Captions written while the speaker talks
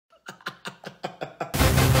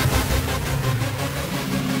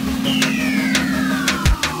Yo,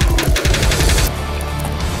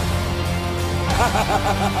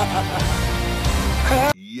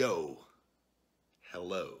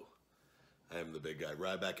 hello, I am the big guy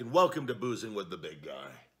Ryback, and welcome to Boozing with the Big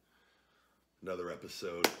Guy. Another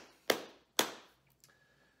episode.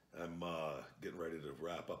 I'm getting ready to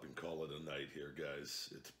wrap up and call it a night here,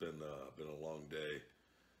 guys. It's been a long day.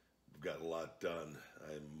 We've got a lot done.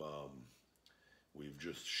 We've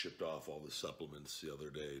just shipped off all the supplements the other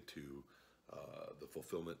day to the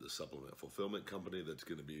supplement fulfillment company that's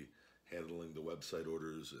going to be handling the website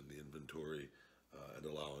orders and the inventory and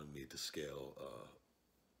allowing me to scale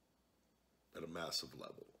at a massive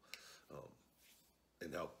level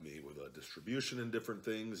and help me with distribution and different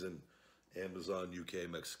things, and Amazon, UK,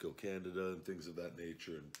 Mexico, Canada, and things of that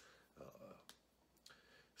nature. And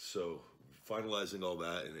so finalizing all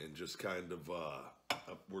that and just kind of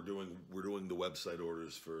we're doing the website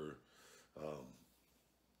orders for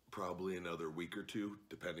probably another week or two,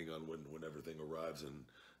 depending on when everything arrives, and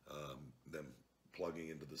them plugging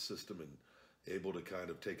into the system and able to kind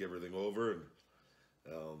of take everything over. And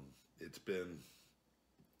it's been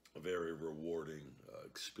a very rewarding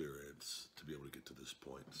experience to be able to get to this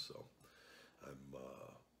point. So I'm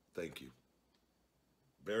thank you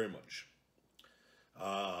very much.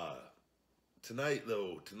 Tonight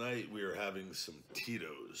we are having some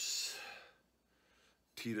Tito's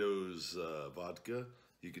vodka.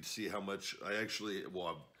 You can see how much I actually, well,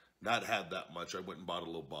 I've not had that much. I went and bought a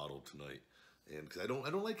little bottle tonight, and because I don't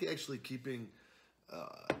like actually keeping.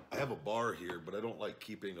 I have a bar here, but I don't like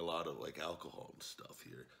keeping a lot of like alcohol and stuff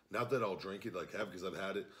here. Not that I'll drink it because I've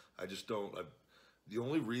had it. I just don't. The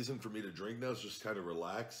only reason for me to drink now is just kind of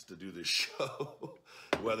relax to do this show,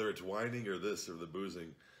 whether it's whining or this or the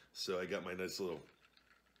boozing. So I got my nice little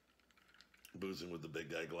Boozing with the Big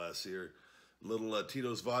Guy glass here. Little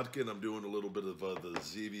Tito's vodka, and I'm doing a little bit of the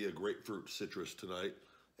Zevia grapefruit citrus tonight.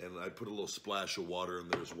 And I put a little splash of water in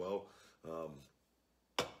there as well,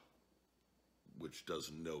 which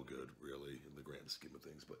does no good, really, in the grand scheme of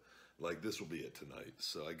things. But, like, this will be it tonight.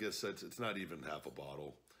 So I guess it's not even half a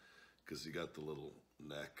bottle, because you got the little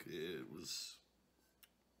neck. It was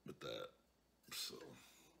with that. So,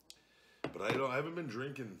 but I haven't been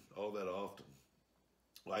drinking all that often.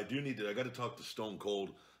 Well, I got to talk to Stone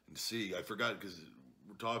Cold and see. I forgot, because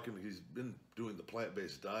we're talking, he's been doing the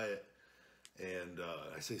plant-based diet. And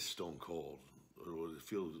I say Stone Cold, or what it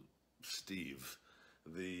feels, Steve,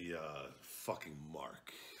 the fucking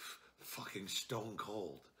Mark, fucking Stone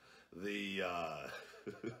Cold. The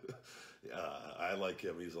I like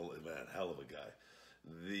him. He's a man, hell of a guy.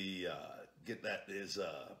 The get that his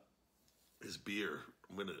beer.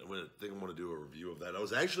 I'm gonna do a review of that. I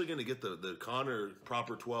was actually gonna get the Connor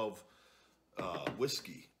Proper 12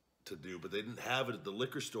 whiskey to do, but they didn't have it at the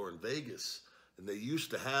liquor store in Vegas, and they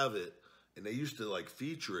used to have it. And they used to like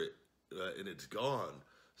feature it, and it's gone.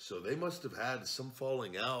 So they must have had some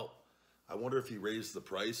falling out. I wonder if he raised the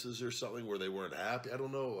prices or something where they weren't happy. I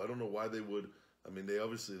don't know. I don't know why they would. I mean, they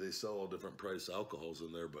sell all different price alcohols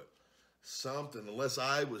in there, but something. Unless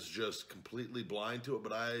I was just completely blind to it,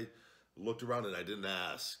 but I looked around and I didn't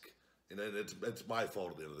ask. And then it's my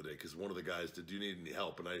fault at the end of the day, because one of the guys did, "Do you need any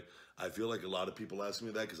help?" And I feel like a lot of people ask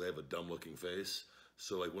me that because I have a dumb looking face.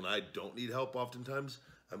 So like when I don't need help, oftentimes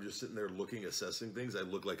I'm just sitting there looking, assessing things. I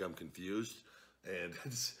look like I'm confused, and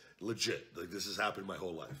it's legit. Like, this has happened my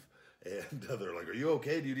whole life. And they're like, "Are you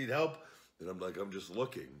okay? Do you need help?" And I'm like, "I'm just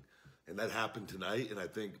looking." And that happened tonight. And I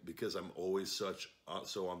think because I'm always so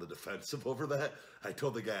on the defensive over that, I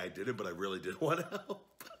told the guy I did it, but I really did want help.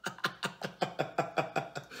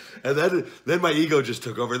 And then my ego just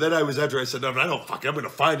took over. Then after I said, "No, I don't fuck it. I'm going to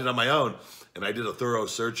find it on my own." And I did a thorough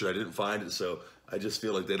search, and I didn't find it. So I just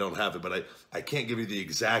feel like they don't have it. But I can't give you the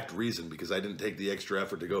exact reason, because I didn't take the extra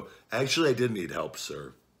effort to go, "Actually, I did need help,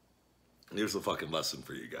 sir." Here's the fucking lesson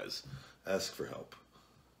for you guys. Ask for help.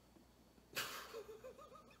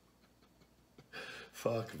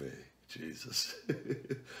 Fuck me. Jesus.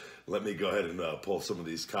 Let me go ahead and pull some of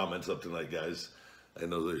these comments up tonight, guys. I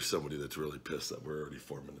know there's somebody that's really pissed that we're already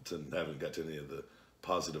 4 minutes in and haven't got to any of the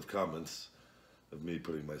positive comments of me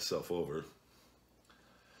putting myself over.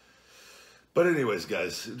 But anyways,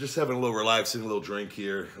 guys, just having a little relaxing, a little drink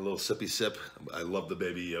here, a little sippy sip. I love the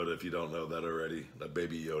Baby Yoda, if you don't know that already. That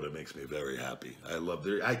Baby Yoda makes me very happy.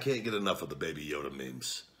 I can't get enough of the Baby Yoda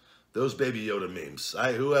memes. Those Baby Yoda memes.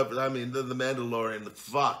 The Mandalorian, the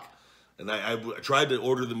fuck. And I tried to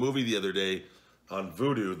order the movie the other day on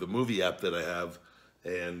Vudu, the movie app that I have,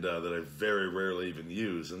 and that I very rarely even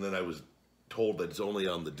use. And then I was told that it's only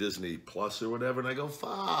on the Disney Plus or whatever, and I go,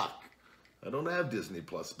 fuck. I don't have Disney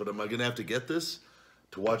Plus, but am I going to have to get this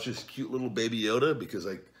to watch this cute little Baby Yoda? Because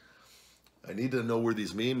I need to know where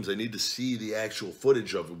these memes, I need to see the actual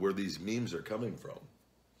footage of where these memes are coming from.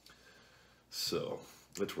 So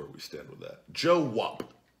that's where we stand with that. Joe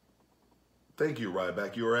Wop. Thank you,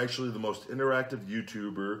 Ryback. You are actually the most interactive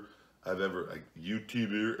YouTuber I've ever,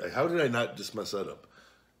 how did I not just mess that up?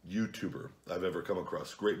 YouTuber I've ever come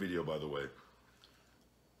across. Great video, by the way.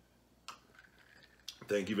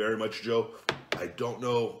 Thank you very much, Joe. I don't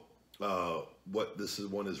know what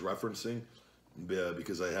one is referencing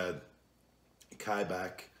because I had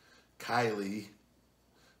Kylie,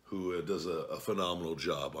 who does a phenomenal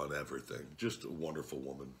job on everything. Just a wonderful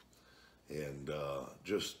woman. And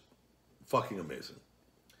just fucking amazing.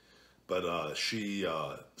 But she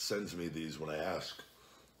sends me these when I ask.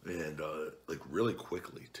 And like really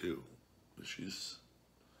quickly, too.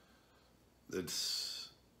 It's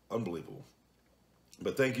unbelievable.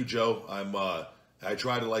 But thank you, Joe. I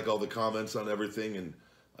try to like all the comments on everything, and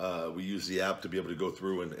we use the app to be able to go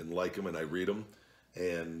through and like them, and I read them.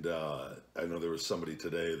 And I know there was somebody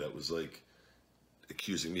today that was like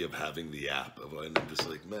accusing me of having the app, and I'm just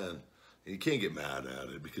like, man, you can't get mad at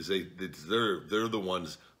it because they're the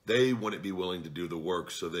ones, they wouldn't be willing to do the work.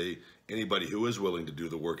 So anybody who is willing to do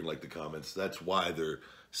the work and like the comments, that's why they're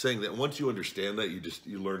saying that. Once you understand that,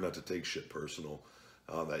 you learn not to take shit personal.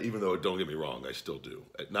 That, even though, don't get me wrong, I still do.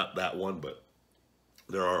 Not that one, but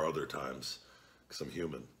there are other times because I'm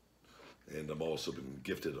human. And I've also been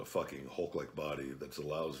gifted a fucking Hulk-like body that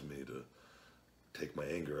allows me to take my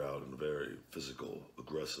anger out in a very physical,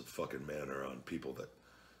 aggressive fucking manner on people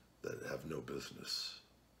that have no business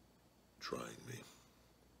trying me.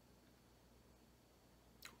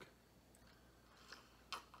 Okay.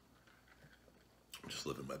 I'm just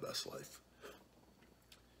living my best life.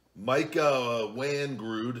 Mike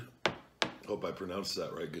Wangrood, hope I pronounced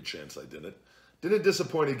that right, good chance I didn't. Didn't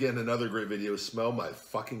disappoint again, another great video. Smell my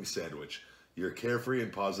fucking sandwich. Your carefree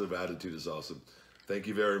and positive attitude is awesome. Thank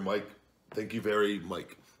you very Mike. Thank you very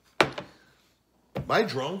Mike. Am I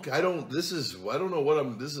drunk? I don't know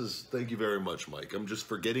what thank you very much, Mike. I'm just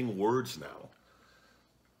forgetting words now.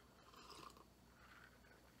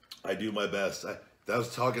 I do my best. I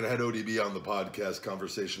was talking, I had ODB on the podcast,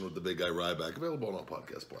 Conversation with the Big Guy Ryback, available on all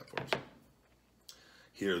podcast platforms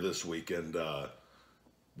here this week. And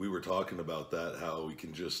we were talking about that, how we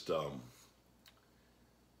can just,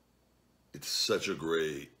 it's such a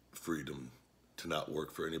great freedom to not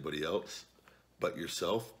work for anybody else but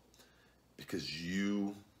yourself, because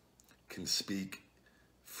you can speak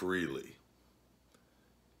freely.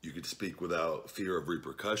 You can speak without fear of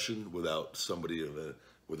repercussion, without somebody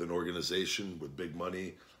with an organization, with big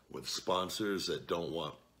money, with sponsors that don't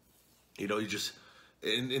want, you just,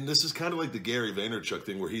 and this is kind of like the Gary Vaynerchuk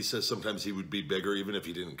thing where he says sometimes he would be bigger even if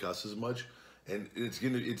he didn't cuss as much. And it's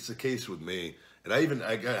the case with me. And I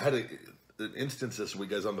had an instance this week,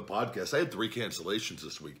 guys, on the podcast. I had 3 cancellations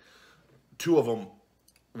this week. 2 of them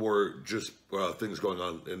were just things going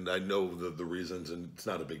on, and I know the reasons, and it's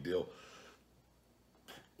not a big deal.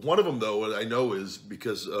 One of them, though, I know is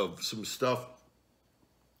because of some stuff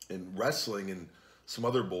in wrestling and some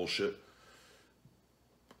other bullshit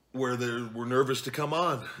where they were nervous to come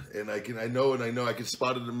on, and I know I can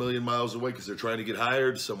spot it a million miles away because they're trying to get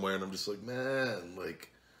hired somewhere, and I'm just like, man,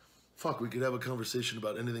 like, fuck, we could have a conversation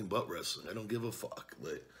about anything but wrestling. I don't give a fuck.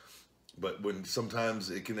 Like, but when sometimes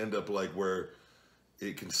it can end up like where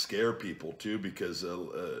it can scare people too, because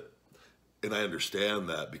and I understand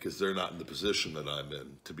that because they're not in the position that I'm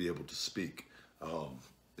in to be able to speak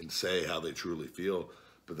and say how they truly feel.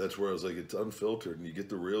 But that's where I was like, it's unfiltered, and you get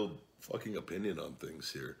the real fucking opinion on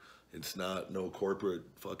things here. It's not no corporate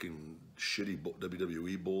fucking shitty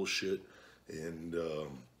WWE bullshit, and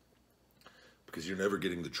because you're never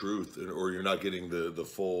getting the truth, or you're not getting the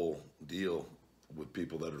full deal with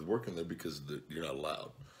people that are working there because you're not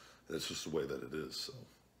allowed. That's just the way that it is.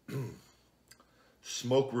 So,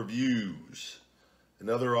 Smoke Reviews.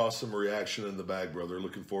 Another awesome reaction in the bag, brother.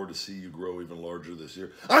 Looking forward to see you grow even larger this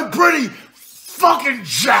year. I'm pretty fucking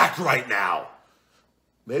jacked right now.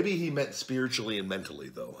 Maybe he meant spiritually and mentally,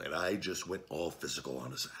 though, and I just went all physical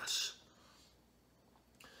on his ass.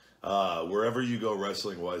 Wherever you go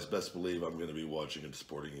wrestling-wise, best believe I'm going to be watching and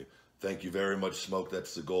supporting you. Thank you very much, Smoke.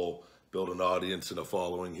 That's the goal. Build an audience and a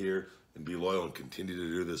following here and be loyal and continue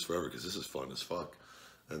to do this forever because this is fun as fuck.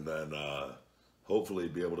 And then hopefully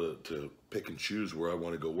be able to pick and choose where I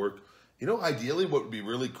want to go work. You know, ideally what would be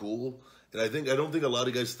really cool, and I don't think a lot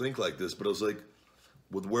of guys think like this, but I was like,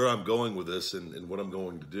 with where I'm going with this and what I'm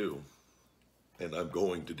going to do, and I'm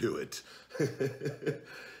going to do it,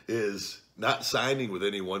 is not signing with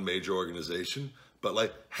any one major organization, but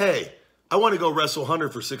like, hey, I want to go wrestle Hunter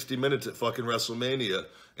for 60 minutes at fucking WrestleMania,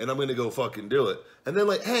 and I'm going to go fucking do it. And then,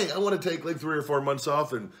 like, hey, I want to take like 3 or 4 months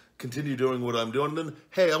off and continue doing what I'm doing. And then,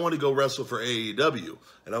 hey, I want to go wrestle for AEW,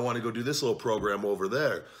 and I want to go do this little program over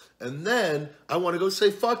there. And then I want to go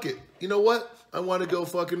say, fuck it. You know what? I want to go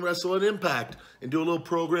fucking wrestle at Impact and do a little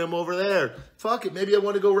program over there. Fuck it. Maybe I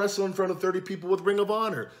want to go wrestle in front of 30 people with Ring of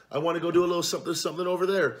Honor. I want to go do a little something over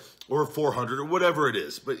there, or 400 or whatever it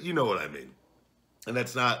is. But you know what I mean. And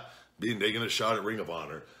that's not being taking a shot at Ring of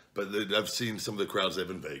Honor, but I've seen some of the crowds they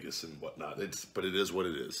have in Vegas and whatnot. But it is what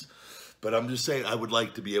it is. But I'm just saying, I would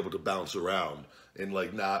like to be able to bounce around and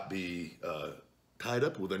like not be tied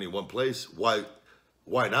up with any one place. Why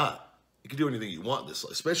not? You can do anything you want this,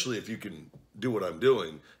 especially if you can do what I'm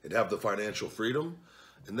doing and have the financial freedom.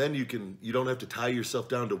 And then you don't have to tie yourself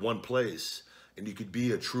down to one place, and you could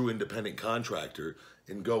be a true independent contractor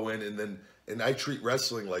and go in and I treat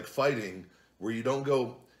wrestling like fighting, where you don't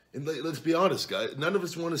go, and let's be honest, guys, none of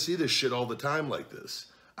us want to see this shit all the time like this.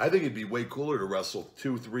 I think it'd be way cooler to wrestle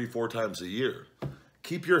 2, 3, 4 times a year.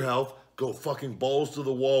 Keep your health, go fucking balls to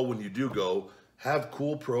the wall when you do go, have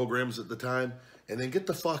cool programs at the time, and then get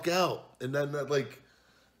the fuck out. And then like,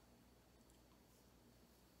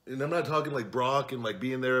 and I'm not talking like Brock and like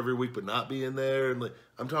being there every week but not being there. And like,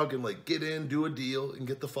 I'm talking like get in, do a deal, and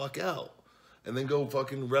get the fuck out. And then go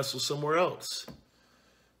fucking wrestle somewhere else.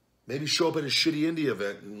 Maybe show up at a shitty indie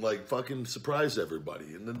event and like fucking surprise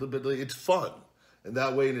everybody. And then like, it's fun. And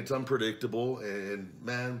that way, and it's unpredictable. And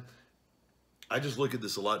man, I just look at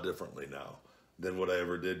this a lot differently now than what I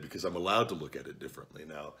ever did, because I'm allowed to look at it differently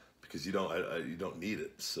now, because you don't need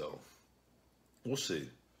it. So we'll see.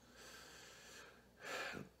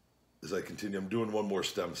 As I continue, I'm doing one more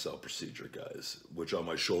stem cell procedure, guys, which on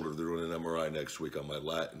my shoulder, they're doing an MRI next week on my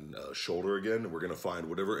lat and shoulder again. And we're going to find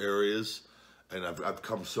whatever areas. And I've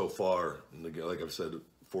come so far, like I've said,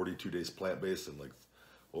 42 days plant-based and like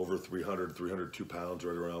over 302 pounds,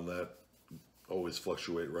 right around that. Always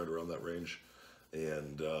fluctuate right around that range.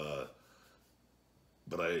 And,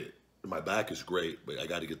 but my back is great, but I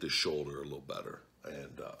got to get this shoulder a little better.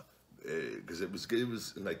 And, because it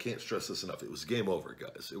was, and I can't stress this enough, it was game over,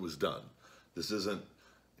 guys. It was done. This isn't,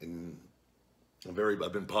 and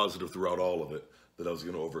I've been positive throughout all of it that I was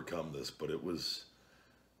going to overcome this, but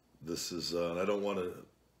this is, and I don't want to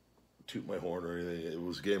toot my horn or anything. It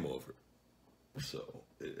was game over. So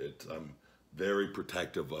I'm very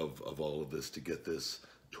protective of all of this to get this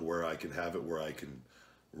to where I can have it, where I can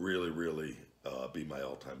really, really be my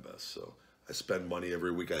all-time best. So I spend money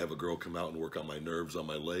every week. I have a girl come out and work on my nerves on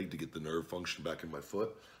my leg to get the nerve function back in my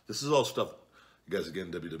foot. This is all stuff, you guys,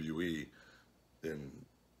 again, WWE, and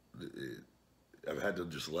I've had to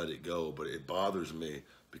just let it go, but it bothers me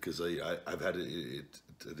because I've had it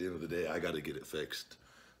at the end of the day, I got to get it fixed.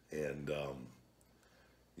 And,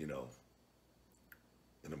 you know,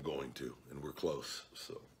 and I'm going to, and we're close.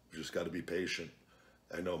 So you just got to be patient.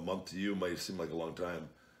 I know a month to you might seem like a long time.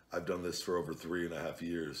 I've done this for over 3.5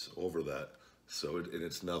 years, over that. So and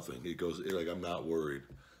it's nothing. It goes, like, I'm not worried.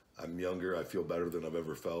 I'm younger. I feel better than I've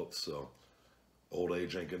ever felt. So old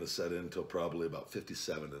age ain't going to set in until probably about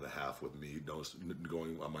 57.5 with me,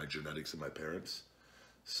 going on my genetics and my parents.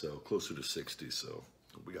 So closer to 60. So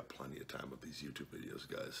we got plenty of time with these YouTube videos,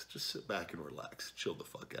 guys. Just sit back and relax. Chill the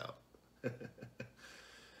fuck out.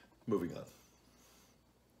 Moving on.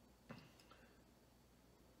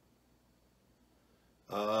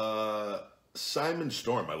 Simon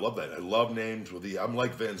Storm. I love that. I love names with I'm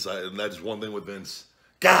like Vince. And that's one thing with Vince.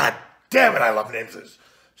 God damn it, I love names that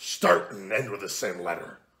start and end with the same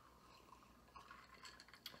letter.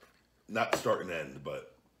 Not start and end,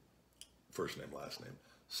 but first name, last name.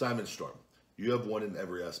 Simon Storm. You have won in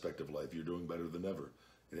every aspect of life. You're doing better than ever.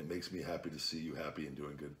 And it makes me happy to see you happy and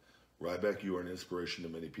doing good. Ryback, you are an inspiration to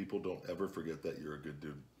many people. Don't ever forget that you're a good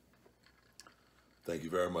dude. Thank you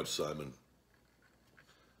very much, Simon.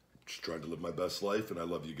 Just trying to live my best life, and I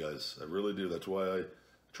love you guys. I really do. That's why I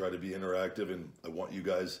try to be interactive, and I want you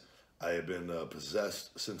guys. I have been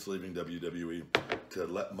possessed since leaving WWE to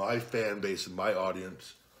let my fan base and my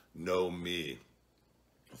audience know me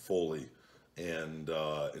fully, and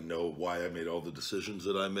know why I made all the decisions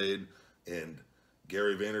that I made. And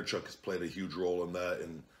Gary Vaynerchuk has played a huge role in that,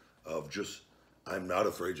 and of just, I'm not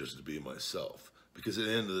afraid just to be myself. Because at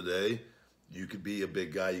the end of the day, you could be a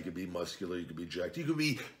big guy, you could be muscular, you could be jacked, you could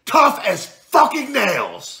be tough as fucking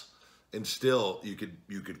nails, and still you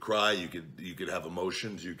could cry, you could have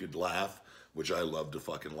emotions, you could laugh, which I love to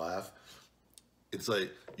fucking laugh. It's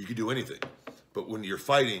like you could do anything, but when you're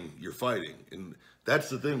fighting, and that's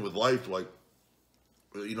the thing with life. Like,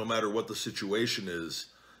 no matter what the situation is,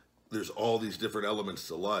 there's all these different elements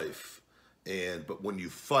to life, but when you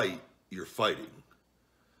fight, you're fighting.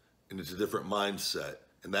 And it's a different mindset.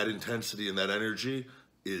 And that intensity and that energy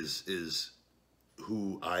is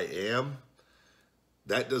who I am.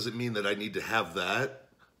 That doesn't mean that I need to have that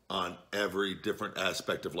on every different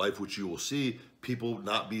aspect of life, which you will see people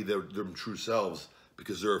not be their true selves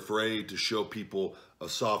because they're afraid to show people a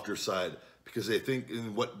softer side because they think,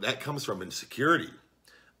 and what that comes from, insecurity.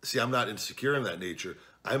 See, I'm not insecure in that nature.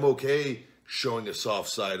 I'm okay showing a soft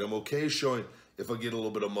side. I'm okay showing if I get a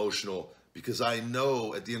little bit emotional because I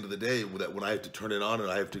know at the end of the day that when I have to turn it on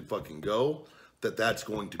and I have to fucking go, that that's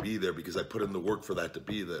going to be there because I put in the work for that to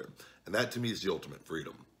be there. And that to me is the ultimate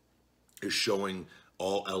freedom, is showing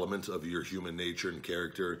all elements of your human nature and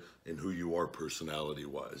character and who you are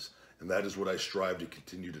personality-wise. And that is what I strive to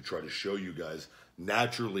continue to try to show you guys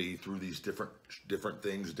naturally through these different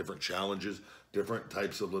things, different challenges, different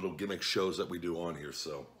types of little gimmick shows that we do on here.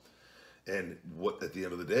 So, and what at the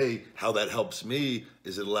end of the day, how that helps me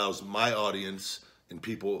is it allows my audience and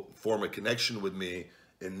people form a connection with me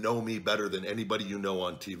and know me better than anybody you know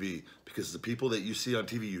on TV, because the people that you see on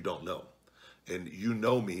TV you don't know. And you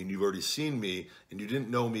know me and you've already seen me and you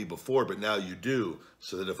didn't know me before, but now you do,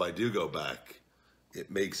 so that if I do go back,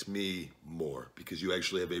 it makes me more because you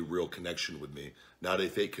actually have a real connection with me, not a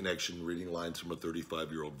fake connection reading lines from a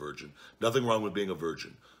 35-year-old virgin. Nothing wrong with being a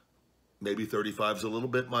virgin. Maybe 35 is a little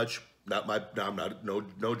bit much.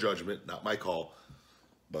 No judgment, not my call,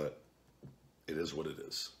 but it is what it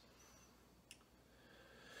is.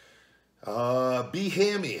 Be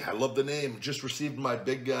Hammy, I love the name. Just received my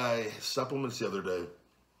big guy supplements the other day.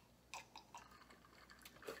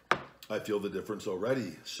 I feel the difference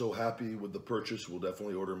already. So happy with the purchase. We'll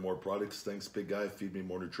definitely order more products. Thanks, big guy. Feed me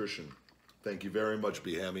more nutrition. Thank you very much,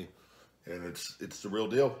 Be Hammy. And it's the real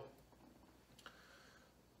deal.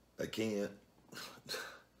 I can't.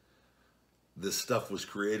 This stuff was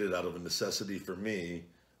created out of a necessity for me,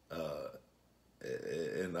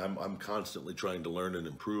 and I'm constantly trying to learn and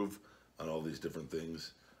improve on all these different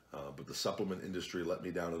things. But the supplement industry let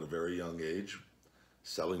me down at a very young age,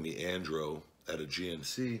 selling me Andro at a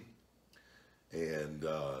GNC and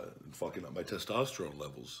fucking up my testosterone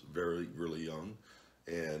levels really young.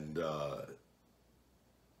 And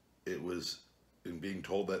it was in being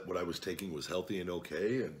told that what I was taking was healthy and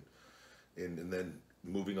okay, and then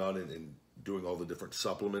moving on and doing all the different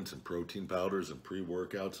supplements and protein powders and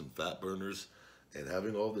pre-workouts and fat burners and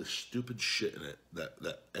having all this stupid shit in it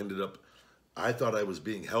that ended up, I thought I was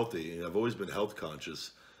being healthy, and I've always been health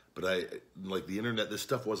conscious, but like the internet, this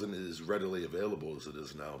stuff wasn't as readily available as it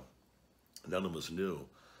is now. None of us knew.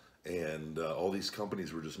 And all these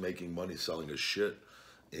companies were just making money selling us shit.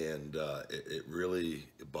 And it really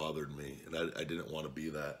bothered me. And I didn't want to be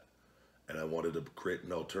that. And I wanted to create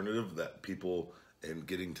an alternative that people, and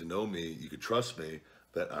getting to know me, you could trust me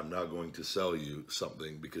that I'm not going to sell you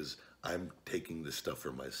something because I'm taking this stuff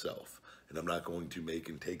for myself. And I'm not going to make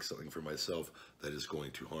and take something for myself that is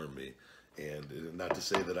going to harm me. And not to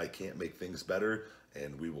say that I can't make things better,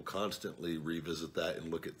 and we will constantly revisit that and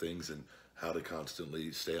look at things and how to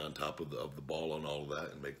constantly stay on top of the ball on all of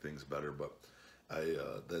that and make things better. But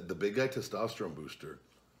the big guy testosterone booster,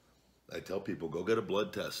 I tell people, go get a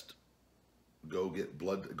blood test. Go get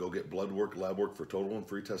blood work, lab work for total and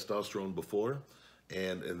free testosterone before,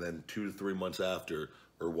 and then 2 to 3 months after,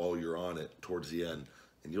 or while you're on it towards the end,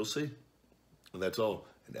 and you'll see. And that's all.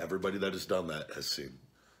 And everybody that has done that has seen.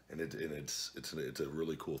 And it's a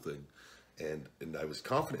really cool thing. And I was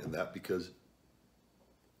confident in that because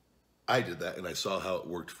I did that and I saw how it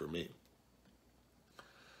worked for me.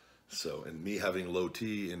 So, and me having low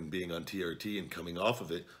T and being on TRT and coming off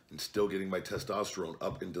of it and still getting my testosterone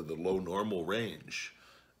up into the low normal range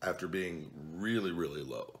after being really, really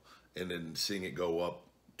low, and then seeing it go up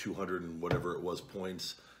 200 and whatever it was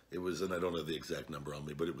points. It was, and I don't have the exact number on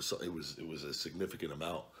me, but it was a significant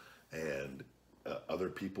amount. And other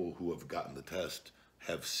people who have gotten the test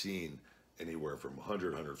have seen anywhere from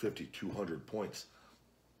 100, 150, 200 points.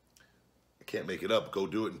 I can't make it up. Go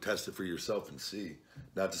do it and test it for yourself and see.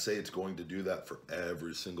 Not to say it's going to do that for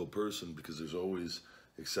every single person, because there's always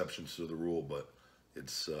exceptions to the rule, but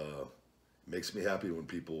it makes me happy when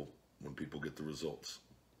people get the results.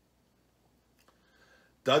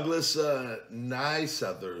 Douglas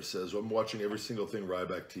Nysether says, I'm watching every single thing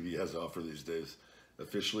Ryback TV has to offer these days.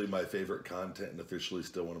 Officially my favorite content, and officially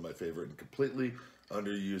still one of my favorite and completely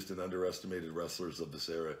underused and underestimated wrestlers of this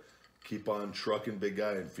era. Keep on trucking, big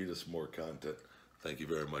guy, and feed us more content. Thank you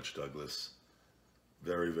very much, Douglas.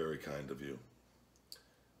 Very, very kind of you.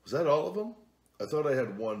 Was that all of them? I thought I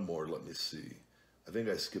had one more. Let me see. I think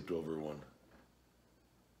I skipped over one. –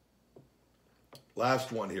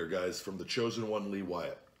 Last one here, guys, from the chosen one, Lee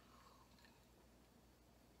Wyatt.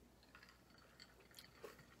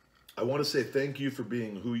 I want to say thank you for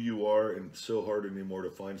being who you are, and it's so hard anymore to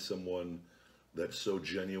find someone that's so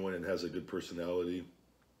genuine and has a good personality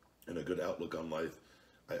and a good outlook on life.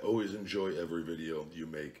 I always enjoy every video you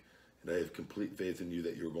make, and I have complete faith in you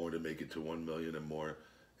that you're going to make it to 1 million and more.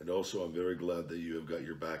 And also, I'm very glad that you have got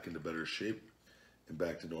your back into better shape and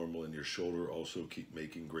back to normal, and your shoulder. Also, keep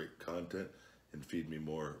making great content and feed me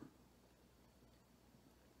more.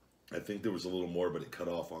 I think there was a little more, but it cut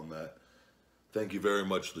off on that. Thank you very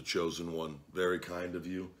much, the chosen one. Very kind of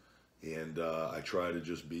you. And I try to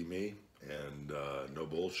just be me and no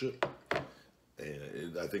bullshit.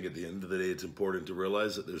 And I think at the end of the day, it's important to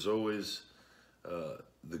realize that there's always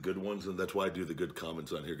the good ones. And that's why I do the good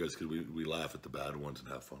comments on here, guys, because we laugh at the bad ones and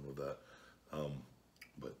have fun with that.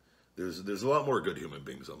 But there's a lot more good human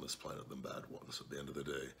beings on this planet than bad ones at the end of the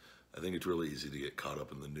day. I think it's really easy to get caught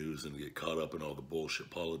up in the news and get caught up in all the bullshit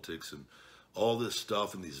politics and all this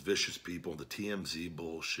stuff and these vicious people and the TMZ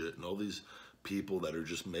bullshit and all these people that are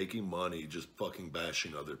just making money, just fucking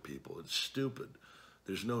bashing other people. It's stupid.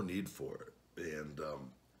 There's no need for it. And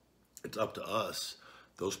it's up to us.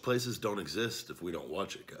 Those places don't exist if we don't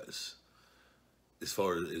watch it, guys. As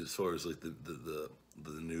far as like the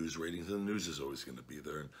news ratings, and the news is always going to be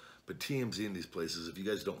there. But TMZ in these places, if you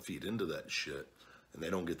guys don't feed into that shit and they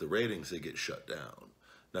don't get the ratings, they get shut down.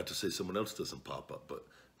 Not to say someone else doesn't pop up, but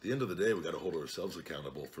at the end of the day, we got to hold ourselves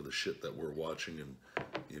accountable for the shit that we're watching. And,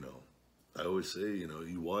 you know, I always say, you know,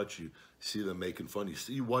 you see them making fun.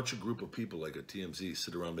 You watch a group of people like a TMZ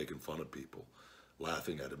sit around making fun of people,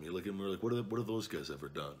 laughing at them. You look at them, we're like, what have those guys ever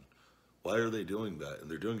done? Why are they doing that? And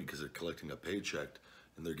they're doing it because they're collecting a paycheck,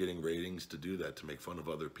 and they're getting ratings to do that, to make fun of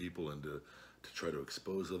other people and to try to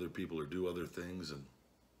expose other people or do other things. And,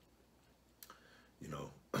 you know,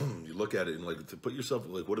 you look at it and like, to put yourself,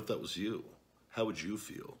 like, what if that was you? How would you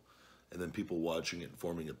feel? And then people watching it and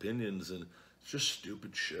forming opinions, and it's just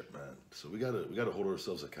stupid shit, man. So we gotta hold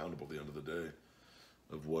ourselves accountable at the end of the day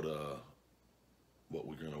of what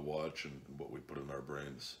we're gonna watch and what we put in our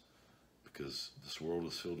brains, because this world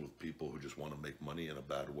is filled with people who just want to make money in a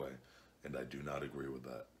bad way, and I do not agree with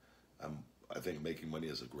that. I think making money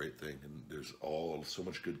is a great thing, and there's so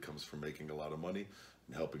much good comes from making a lot of money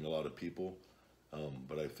and helping a lot of people.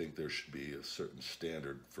 But I think there should be a certain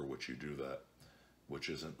standard for which you do that, which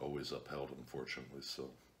isn't always upheld, unfortunately. So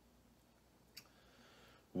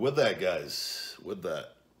with that, guys,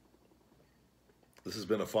 this has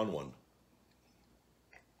been a fun one.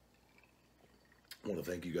 I want to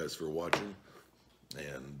thank you guys for watching,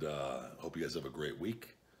 and hope you guys have a great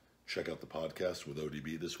week. Check out the podcast with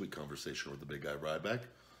ODB this week, Conversation with the Big Guy Ryback,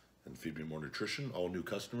 and Feed Me More Nutrition. All new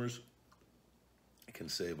customers can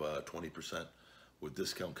save 20% with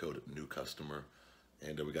discount code new customer.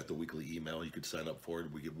 And we got the weekly email. You could sign up for it.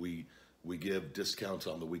 We give discounts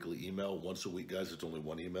on the weekly email once a week, guys. It's only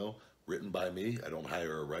one email written by me. I don't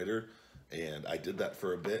hire a writer, and I did that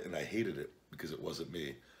for a bit, and I hated it because it wasn't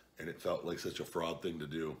me, and it felt like such a fraud thing to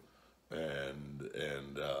do, and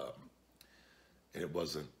it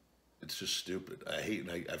wasn't. It's just stupid. I hate,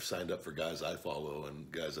 and I've signed up for guys I follow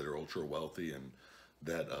and guys that are ultra wealthy and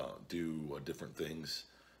that do different things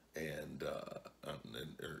and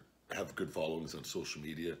or have good followings on social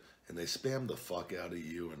media, and they spam the fuck out of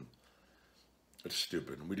you, and it's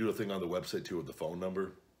stupid. And we do a thing on the website too with the phone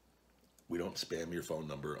number. We don't spam your phone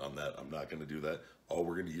number on that. I'm not going to do that. All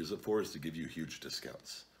we're going to use it for is to give you huge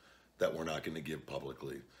discounts that we're not going to give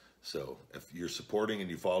publicly. So if you're supporting and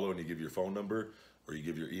you follow and you give your phone number or you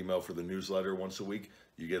give your email for the newsletter once a week,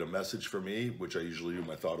 you get a message from me, which I usually do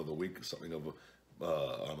my thought of the week, something of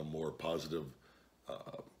on a more positive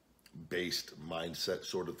based mindset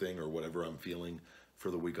sort of thing, or whatever I'm feeling for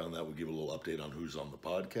the week on that. We give a little update on who's on the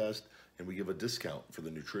podcast, and we give a discount for the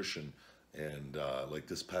nutrition. And like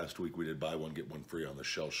this past week, we did buy one, get one free on the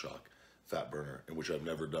Shell Shock Fat Burner, and which I've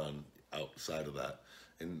never done outside of that.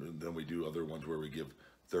 And then we do other ones where we give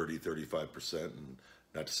 30, 35%, and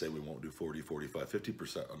not to say we won't do 40, 45,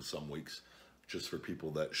 50% on some weeks, just for people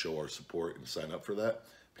that show our support and sign up for that,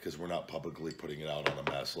 because we're not publicly putting it out on a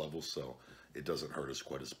mass level, so it doesn't hurt us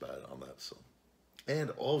quite as bad on that. So, and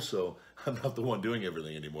also, I'm not the one doing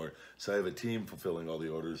everything anymore, so I have a team fulfilling all the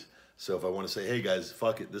orders. So if I want to say, hey guys,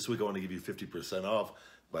 fuck it, this week I want to give you 50% off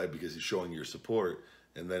because you're showing your support,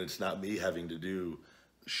 and then it's not me having to do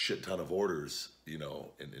a shit ton of orders, you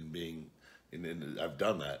know, and I've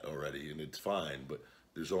done that already, and it's fine, but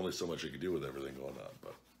there's only so much I can do with everything going on.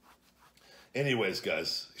 But anyways,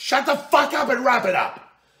 guys, shut the fuck up and wrap it up.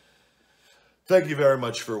 Thank you very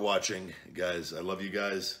much for watching, guys. I love you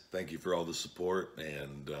guys. Thank you for all the support,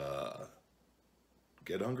 and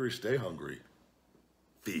get hungry, stay hungry.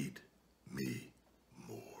 Feed me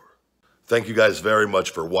more. Thank you guys very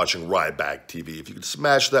much for watching Ryback TV. If you could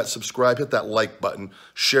smash that subscribe, hit that like button,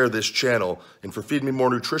 share this channel, and for Feed Me More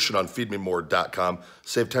Nutrition on feedmemore.com,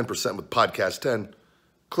 save 10% with Podcast 10,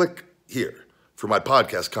 click here for my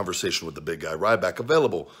podcast conversation with the big guy Ryback,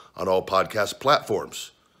 available on all podcast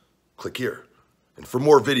platforms. Click here. And for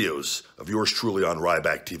more videos of yours truly on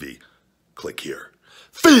Ryback TV, click here.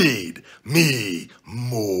 Feed me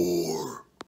more.